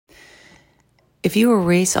If you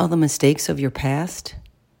erase all the mistakes of your past,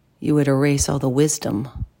 you would erase all the wisdom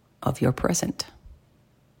of your present.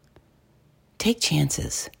 Take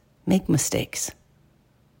chances. Make mistakes.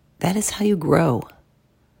 That is how you grow.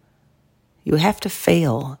 You have to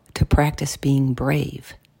fail to practice being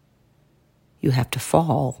brave. You have to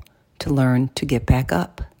fall to learn to get back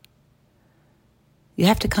up. You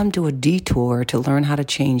have to come to a detour to learn how to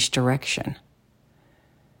change direction.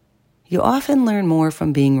 You often learn more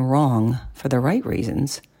from being wrong for the right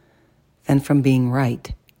reasons than from being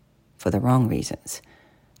right for the wrong reasons.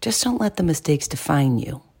 Just don't let the mistakes define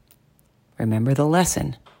you. Remember the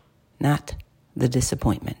lesson, not the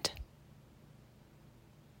disappointment.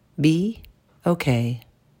 Be okay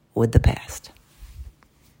with the past.